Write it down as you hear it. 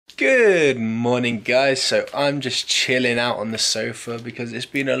Good morning, guys. So I'm just chilling out on the sofa because it's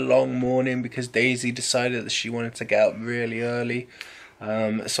been a long morning because Daisy decided that she wanted to get up really early.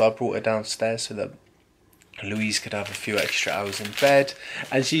 So I brought her downstairs so that Louise could have a few extra hours in bed,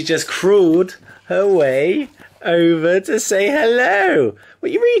 and she just crawled her way over to say hello.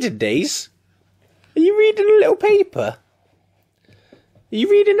 What are you reading, Daisy? Are you reading a little paper? Are you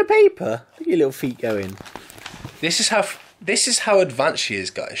reading a paper? Look at your little feet going. This is how advanced she is,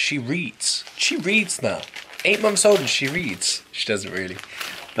 guys. She reads. She reads now. 8 months old and she reads. She doesn't really.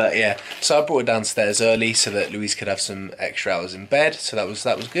 But yeah, so I brought her downstairs early so that Louise could have some extra hours in bed. So that was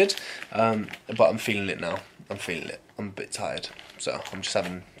good. But I'm feeling it now. I'm feeling it. I'm a bit tired. So I'm just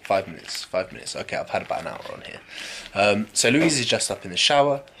having 5 minutes. 5 minutes. Okay, I've had about an hour on here. So Louise is just up in the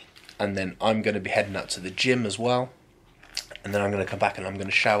shower. And then I'm going to be heading out to the gym as well. And then I'm going to come back and I'm going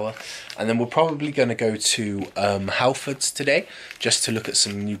to shower. And then we're probably going to go to Halfords today just to look at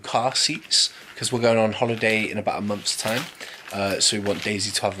some new car seats because we're going on holiday in about a month's time. So we want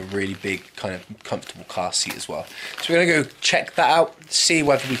Daisy to have a really big, kind of comfortable car seat as well. So we're going to go check that out, see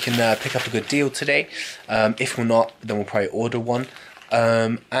whether we can pick up a good deal today. If we're not, then we'll probably order one.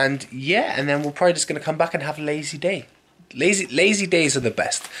 And yeah, and then we're probably just going to come back and have a lazy day. Lazy days are the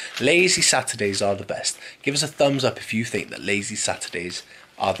best. Lazy Saturdays are the best. Give us a thumbs up if you think that lazy Saturdays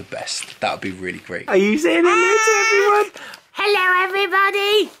are the best. That would be really great. Are you saying hello to everyone? Hello,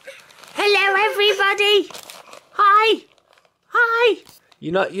 everybody. Hello, everybody. Hi. Hi.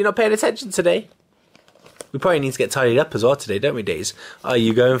 You're not paying attention today? We probably need to get tidied up as well today, don't we, Days? Are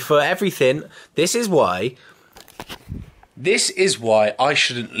you going for everything? This is why I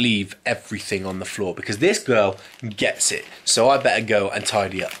shouldn't leave everything on the floor, because this girl gets it. So I better go and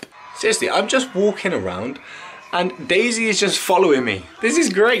tidy up. Seriously, I'm just walking around and Daisy is just following me. This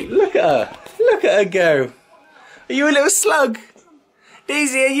is great. Look at her. Look at her go. Are you a little slug?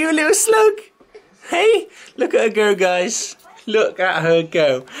 Daisy, are you a little slug? Hey, look at her go, guys. Look at her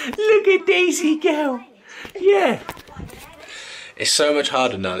go. Look at Daisy go. Yeah. It's so much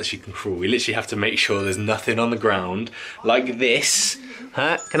harder now that she can crawl. We literally have to make sure there's nothing on the ground like this.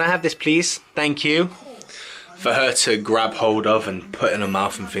 Huh? Can I have this, please? Thank you. For her to grab hold of and put in her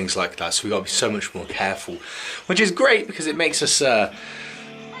mouth and things like that. So we've got to be so much more careful. Which is great because it makes us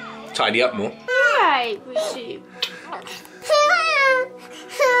tidy up more. Hi, Bushy.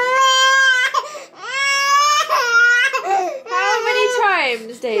 How many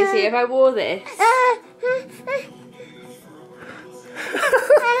times, Daisy, have I wore this?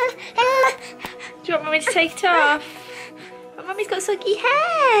 Do you want Mummy to take it off? Oh, Mummy's got soggy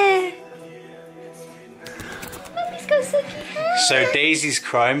hair. Mummy's got soggy hair. So Daisy's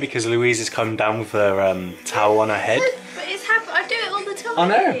crying because Louise has come down with her towel on her head. But it's happened. I do it all the time. I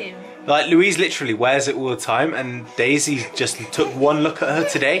know. Like Louise literally wears it all the time, and Daisy just took one look at her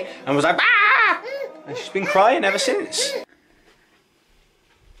today and was like, "Ah!" And she's been crying ever since.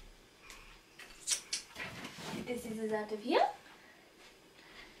 This is out of here.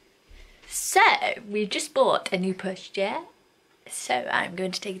 So, we've just bought a new pushchair. So, I'm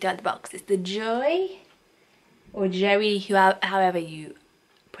going to take it out of the box. It's the Joie, or Joie, however you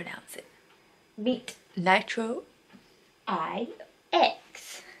pronounce it. Meet Nitro IX.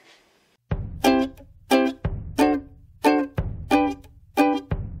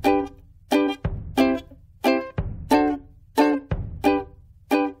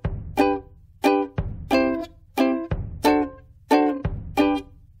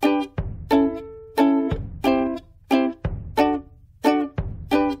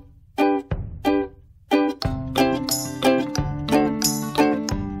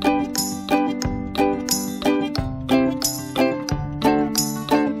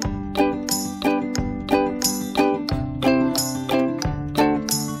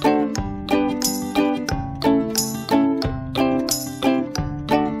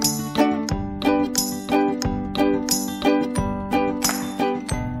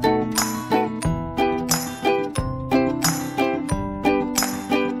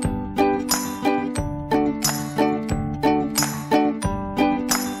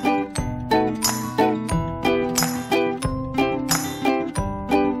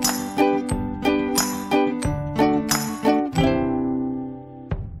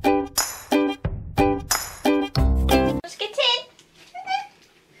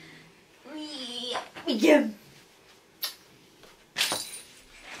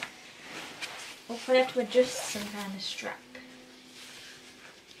 We'll probably have to adjust some kind of strap.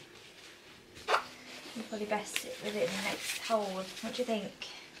 We'll probably best sit with it in the next hole. What do you think?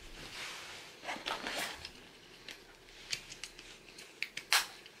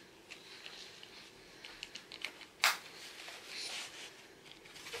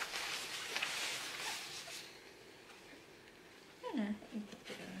 You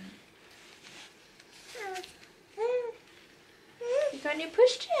got a new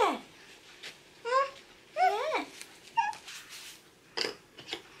pushchair? Yeah.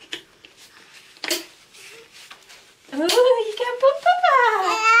 Oh, you got Papa.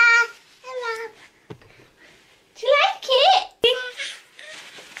 Do you like it?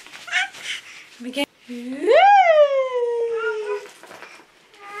 We go.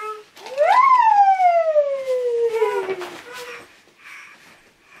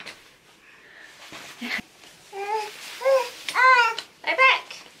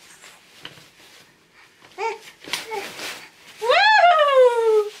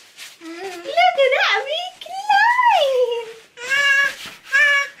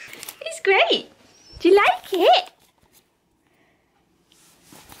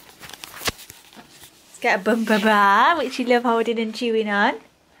 Got a bumper bar, which you love holding and chewing on.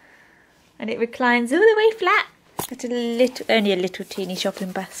 And it reclines all the way flat. Got a little, only a little teeny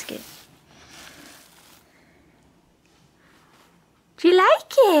shopping basket. Do you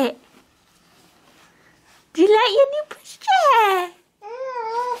like it? Do you like your new pushchair?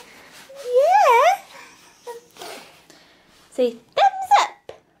 Yeah. Say thumbs up.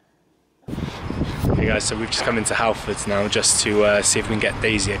 Hey guys, so we've just come into Halfords now just to see if we can get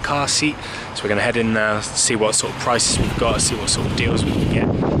Daisy a car seat. So we're going to head in now, see what sort of prices we've got, see what sort of deals we can get,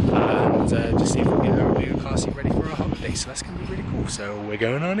 and just see if we can get her a bigger car seat ready for our holiday. So that's going to be really cool. So we're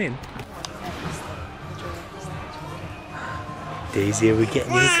going on in. Daisy, are we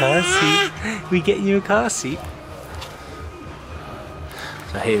getting you a car seat? We getting you a car seat?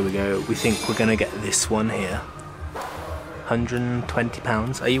 So here we go. We think we're going to get this one here.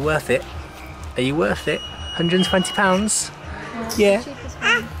 £120. Are you worth it? Are you worth it? £120? Yeah.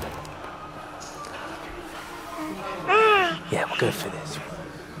 Yeah, we'll go for this.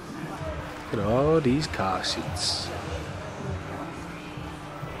 Look at all these car seats.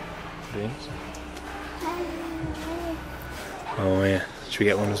 Oh yeah. Should we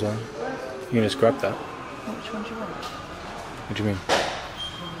get one as well? You can just grab that. Which one do you want? What do you mean?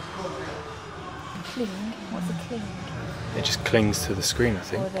 Cling? What's a cling? It just clings to the screen, I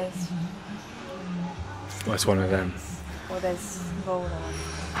think. Or there's... Well, it's one of them. Or there's roller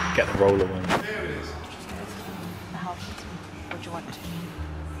one. Get the roller one. What do you want?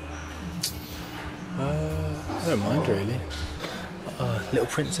 I don't mind really. Little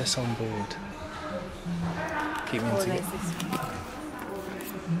princess on board. Keep me Or into there's it. this one.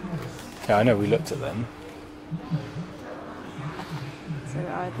 Yeah, I know we looked at them. So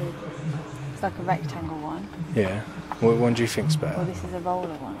either it's like a rectangle one, Yeah. What one do you think's or better? this is a roller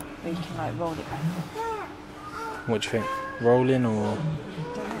one where you can like roll it back. What do you think? Rolling or?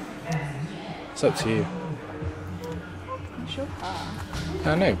 It's up to you. I'm sure.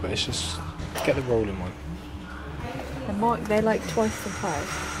 I know, but it's just get the rolling one. They're like twice the price.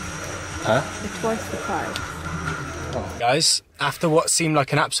 Huh? They're twice the price. Oh. Guys, after what seemed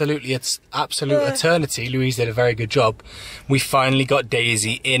like an absolute eternity, Louise did a very good job. We finally got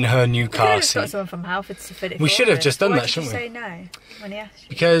Daisy in her new car seat. Got someone from Halfords to fit it. We should have just done that, shouldn't we? Why did you say no when he asked you?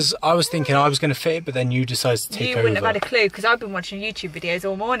 Because I was thinking I was going to fit it, but then you decided to take over. You wouldn't have had a clue because I've been watching YouTube videos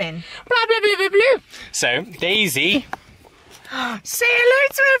all morning. Blah, blah, blah, blah, blah. So, Daisy, say hello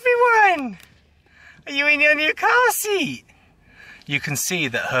to everyone! Are you in your new car seat? You can see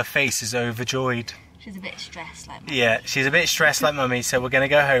that her face is overjoyed. She's a bit stressed like Mummy. Yeah, she's a bit stressed like Mummy, so we're going to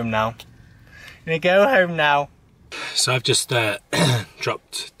go home now. We're going to go home now. So I've just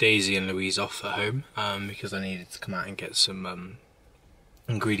dropped Daisy and Louise off at home because I needed to come out and get some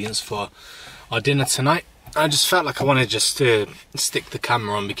ingredients for our dinner tonight. I just felt like I wanted just to stick the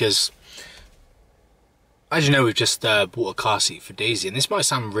camera on because, as you know, we've just bought a car seat for Daisy, and this might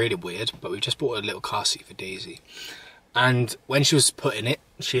sound really weird, but we've just bought a little car seat for Daisy. And when she was put in it,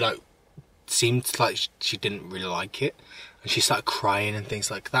 she seemed like she didn't really like it, and she started crying and things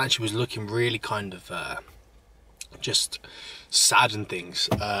like that. She was looking really kind of just sad and things,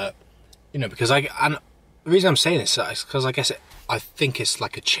 you know, because and the reason I'm saying this is because I think it's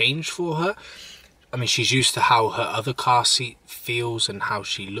like a change for her. I mean, she's used to how her other car seat feels and how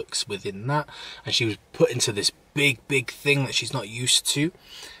she looks within that, and she was put into this big thing that she's not used to,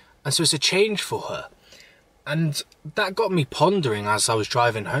 and so it's a change for her. And that got me pondering as I was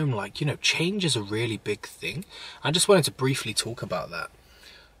driving home, like, you know, change is a really big thing. I just wanted to briefly talk about that.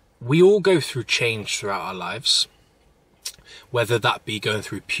 We all go through change throughout our lives, whether that be going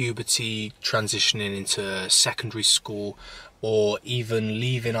through puberty, transitioning into secondary school, or even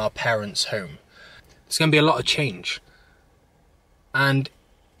leaving our parents' home. It's going to be a lot of change. And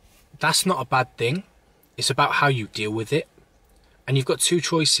that's not a bad thing. It's about how you deal with it. And you've got two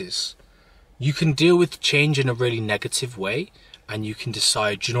choices. You can deal with change in a really negative way and you can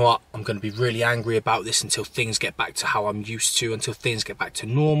decide, do you know what, I'm going to be really angry about this until things get back to how I'm used to, until things get back to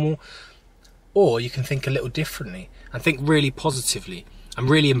normal. Or you can think a little differently and think really positively and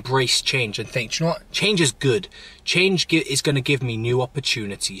really embrace change and think, do you know what, change is good. Change is going to give me new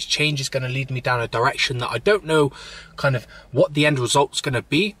opportunities. Change is going to lead me down a direction that I don't know kind of what the end result's going to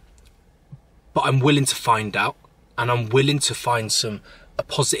be, but I'm willing to find out, and I'm willing to find a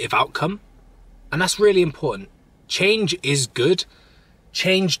positive outcome. And that's really important. Change is good.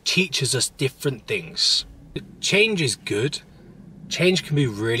 Change teaches us different things. Change is good. Change can be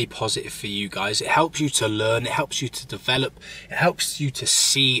really positive for you guys. It helps you to learn, it helps you to develop, it helps you to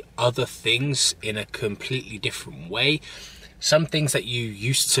see other things in a completely different way. Some things that you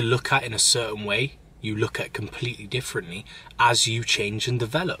used to look at in a certain way, you look at completely differently as you change and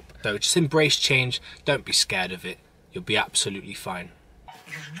develop. So just embrace change, don't be scared of it. You'll be absolutely fine.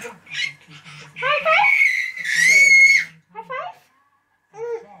 High five! High five!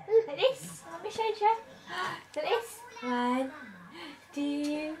 Like this. Let me show you. Like this. 1,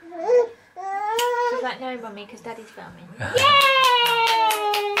 2. She's like, no, mummy, because daddy's filming. Yay!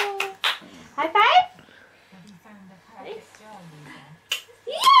 High five! Like this.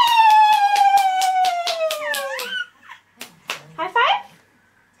 Yay! High five!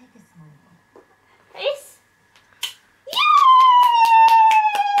 Like this.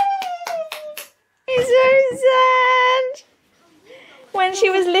 It's so sad. When she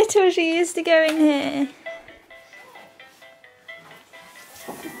was little, she used to go in here.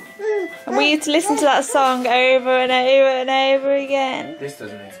 And we used to listen to that song over and over and over again. This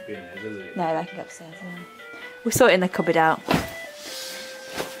doesn't need to be in there, does it? No, I can go upstairs. Yeah. We saw it in the cupboard out.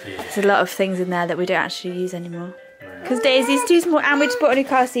 There's a lot of things in there that we don't actually use anymore. Because Daisy's too small, and we just bought a new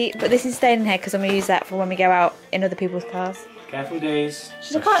car seat, but this is staying in here because I'm going to use that for when we go out in other people's cars. Careful, Days.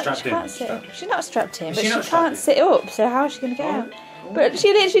 She can't sit up. She's not strapped in, but she can't in? sit up, so how is she going to get out? But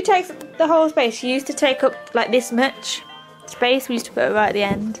she literally takes the whole space. She used to take up like this much space. We used to put her right at the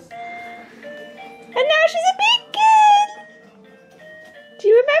end. And now she's a big girl! Do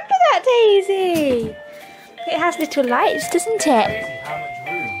you remember that, Daisy? It has little lights, doesn't it? Crazy how much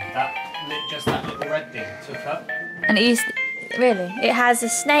room just that little red thing took up. And it used really, it has a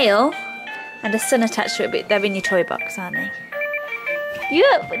snail and a sun attached to it, but they're in your toy box, aren't they?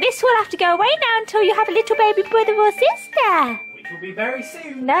 This will have to go away now until you have a little baby brother or sister. Which will be very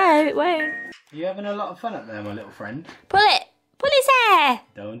soon. No, it won't. You having a lot of fun up there, my little friend? Pull it. Pull his hair.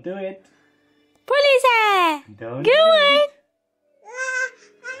 Don't do it. Pull his hair. Don't Go on.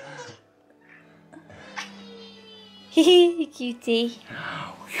 Hehe, cutie.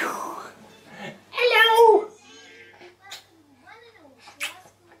 Hello.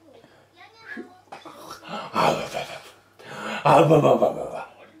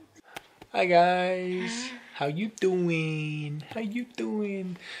 Hi guys, how you doing? How you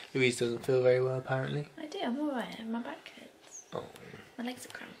doing? Louise doesn't feel very well apparently. I do, I'm alright. My back hurts. Oh. My legs are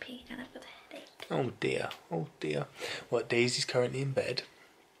crampy and I've got a headache. Oh dear, oh dear. Well, Daisy's currently in bed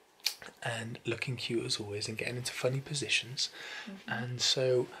and looking cute as always and getting into funny positions. And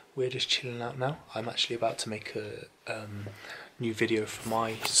so we're just chilling out now. I'm actually about to make a new video for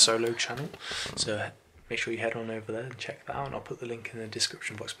my solo channel. So make sure you head on over there and check that out, and I'll put the link in the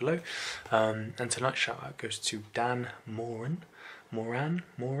description box below. And tonight's shout out goes to Dan Moran.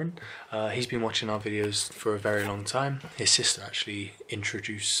 He's been watching our videos for a very long time. His sister actually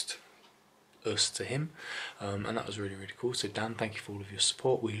introduced us to him, and that was really cool. So Dan, thank you for all of your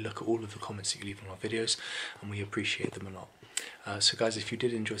support. We look at all of the comments that you leave on our videos and we appreciate them a lot. So guys, if you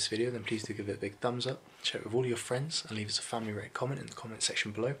did enjoy this video, then please do give it a big thumbs up, share it with all your friends, and leave us a family rated comment in the comment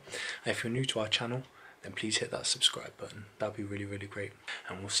section below. And if you're new to our channel, then please hit that subscribe button. That'd be really great.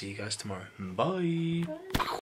 And we'll see you guys tomorrow. Bye.